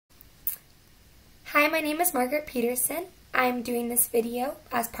Hi, my name is Margaret Peterson. I'm doing this video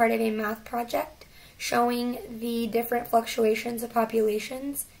as part of a math project showing the different fluctuations of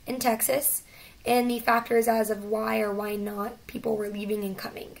populations in Texas and the factors as of why or why not people were leaving and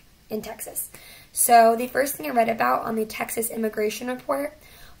coming in Texas. So the first thing I read about on the Texas Immigration Report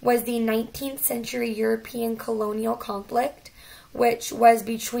was the 19th century European colonial conflict, which was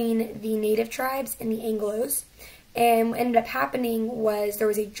between the native tribes and the Anglos. And what ended up happening was there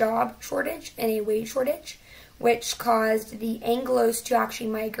was a job shortage and a wage shortage, which caused the Anglos to actually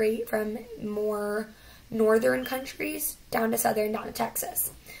migrate from more northern countries down to southern, down to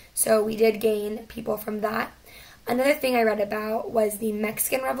Texas. So we did gain people from that. Another thing I read about was the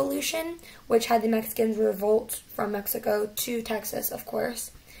Mexican Revolution, which had the Mexicans revolt from Mexico to Texas, of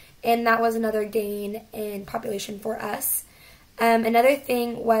course. And that was another gain in population for us. Another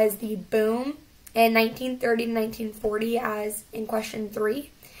thing was the boom in 1930 to 1940, as in question 3.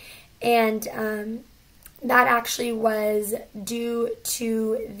 And that actually was due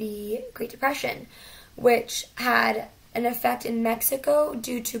to the Great Depression, which had an effect in Mexico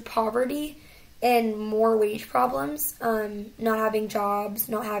due to poverty and more wage problems, not having jobs,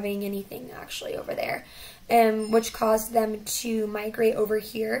 not having anything actually over there, which caused them to migrate over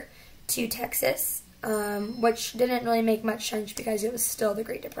here to Texas, which didn't really make much sense because it was still the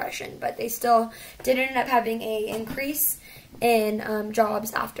Great Depression, but they still did end up having an increase in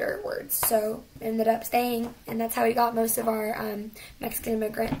jobs afterwards, so ended up staying, and that's how we got most of our Mexican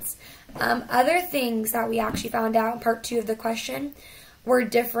immigrants. Other things that we actually found out in part 2 of the question were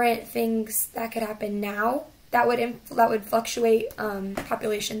different things that could happen now that would fluctuate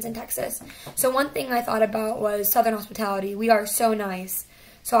populations in Texas. So one thing I thought about was Southern hospitality. We are so nice.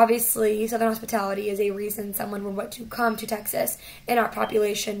 So obviously, Southern hospitality is a reason someone would want to come to Texas, and our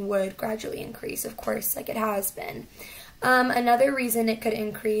population would gradually increase, of course, like it has been. Another reason it could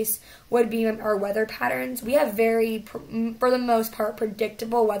increase would be our weather patterns. We have for the most part,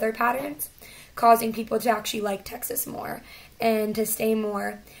 predictable weather patterns, causing people to actually like Texas more and to stay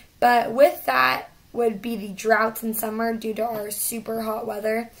more. But with that would be the droughts in summer due to our super hot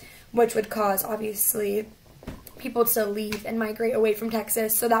weather, which would cause, obviously, people to leave and migrate away from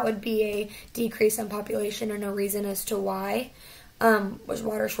Texas. So that would be a decrease in population, or no reason as to why. Was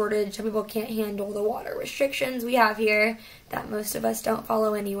water shortage. Some people can't handle the water restrictions we have here that most of us don't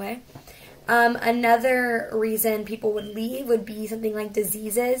follow anyway. Another reason people would leave would be something like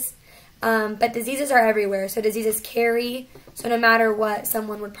diseases. But diseases are everywhere, so diseases carry, so no matter what,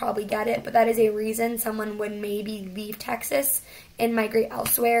 someone would probably get it, but that is a reason someone would maybe leave Texas and migrate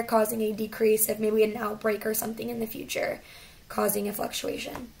elsewhere, causing a decrease of maybe an outbreak or something in the future, causing a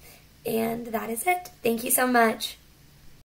fluctuation. And that is it. Thank you so much.